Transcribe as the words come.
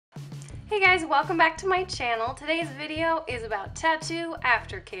Hey guys, welcome back to my channel. Today's video is about tattoo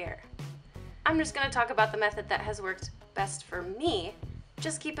aftercare. I'm just going to talk about the method that has worked best for me.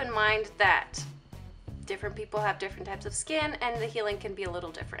 Just keep in mind that different people have different types of skin and the healing can be a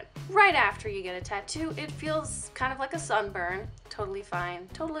little different. Right after you get a tattoo, it feels kind of like a sunburn. Totally fine,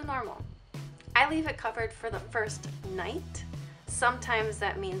 totally normal. I leave it covered for the first night. Sometimes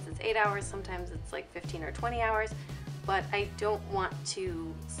that means it's 8 hours, sometimes it's like 15 or 20 hours. But I don't want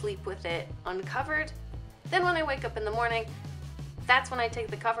to sleep with it uncovered. Then when I wake up in the morning, that's when I take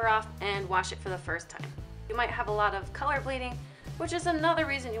the cover off and wash it for the first time. You might have a lot of color bleeding, which is another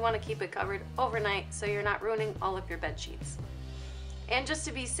reason you want to keep it covered overnight so you're not ruining all of your bed sheets. And just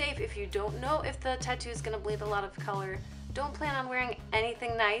to be safe, if you don't know if the tattoo is going to bleed a lot of color, don't plan on wearing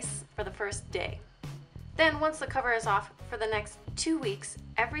anything nice for the first day. Then once the cover is off, for the next 2 weeks,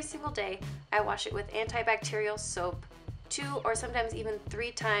 every single day, I wash it with antibacterial soap 2 or sometimes even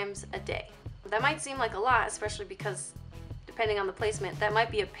 3 times a day. That might seem like a lot, especially because depending on the placement, that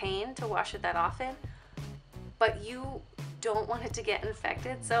might be a pain to wash it that often, but you don't want it to get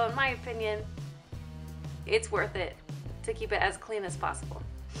infected. So in my opinion, it's worth it to keep it as clean as possible.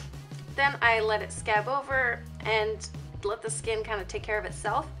 Then I let it scab over and let the skin kind of take care of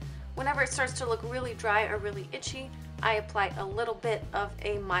itself. Whenever it starts to look really dry or really itchy, I apply a little bit of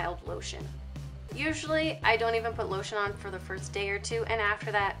a mild lotion. Usually I don't even put lotion on for the first day or two, and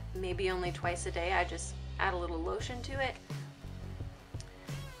after that, maybe only twice a day, I just add a little lotion to it.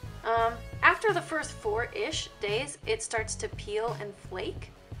 After the first 4-ish days, it starts to peel and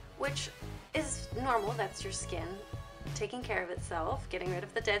flake, which is normal. That's your skin taking care of itself, getting rid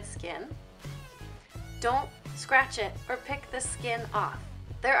of the dead skin. Don't scratch it or pick the skin off.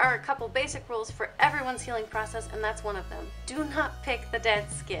 There are a couple basic rules for everyone's healing process, and that's one of them. Do not pick the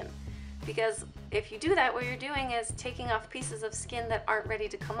dead skin, because if you do that, what you're doing is taking off pieces of skin that aren't ready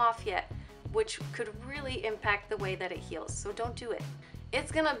to come off yet, which could really impact the way that it heals, so don't do it.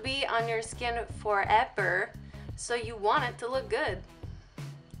 It's gonna be on your skin forever, so you want it to look good.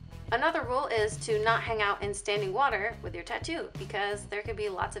 Another rule is to not hang out in standing water with your tattoo, because there could be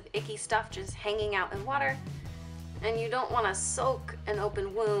lots of icky stuff just hanging out in water, and you don't want to soak an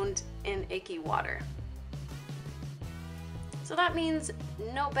open wound in icky water. So that means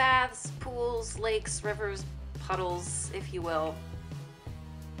no baths, pools, lakes, rivers, puddles, if you will.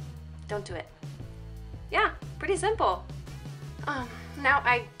 Don't do it. Yeah, pretty simple. Now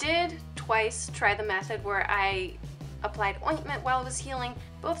I did twice try the method where I applied ointment while it was healing.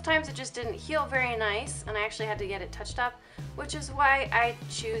 Both times it just didn't heal very nice, and I actually had to get it touched up, which is why I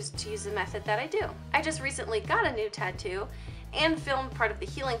choose to use the method that I do. I just recently got a new tattoo and filmed part of the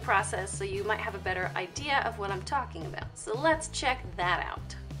healing process, so you might have a better idea of what I'm talking about. So let's check that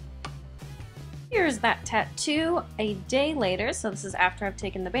out. Here's that tattoo a day later, so this is after I've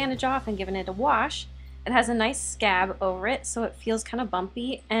taken the bandage off and given it a wash. It has a nice scab over it, so it feels kind of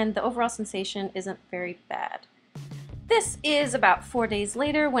bumpy, and the overall sensation isn't very bad. This is about 4 days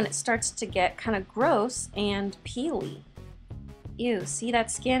later when it starts to get kind of gross and peely. Ew, see that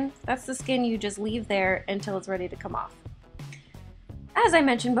skin? That's the skin you just leave there until it's ready to come off. As I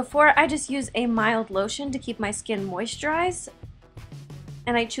mentioned before, I just use a mild lotion to keep my skin moisturized.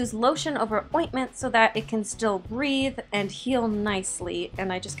 And I choose lotion over ointment so that it can still breathe and heal nicely.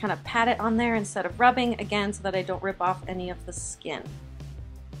 And I just kind of pat it on there instead of rubbing, again, so that I don't rip off any of the skin.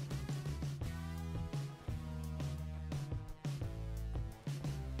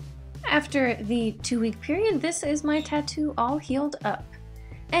 After the 2-week period, this is my tattoo all healed up.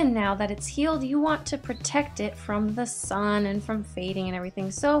 And now that it's healed, you want to protect it from the sun and from fading and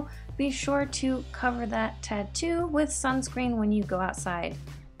everything. So be sure to cover that tattoo with sunscreen when you go outside.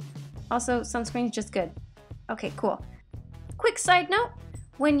 Also, sunscreen is just good. Okay, cool. Quick side note,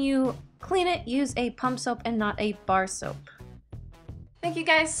 when you clean it, use a pump soap and not a bar soap. Thank you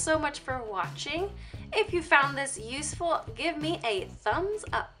guys so much for watching. If you found this useful, give me a thumbs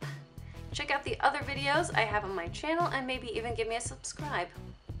up. Check out the other videos I have on my channel and maybe even give me a subscribe.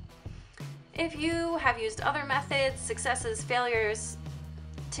 If you have used other methods, successes, failures,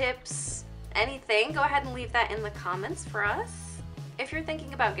 tips, anything, go ahead and leave that in the comments for us. If you're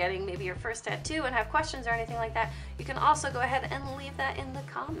thinking about getting maybe your first tattoo and have questions or anything like that, you can also go ahead and leave that in the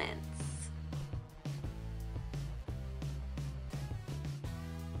comments.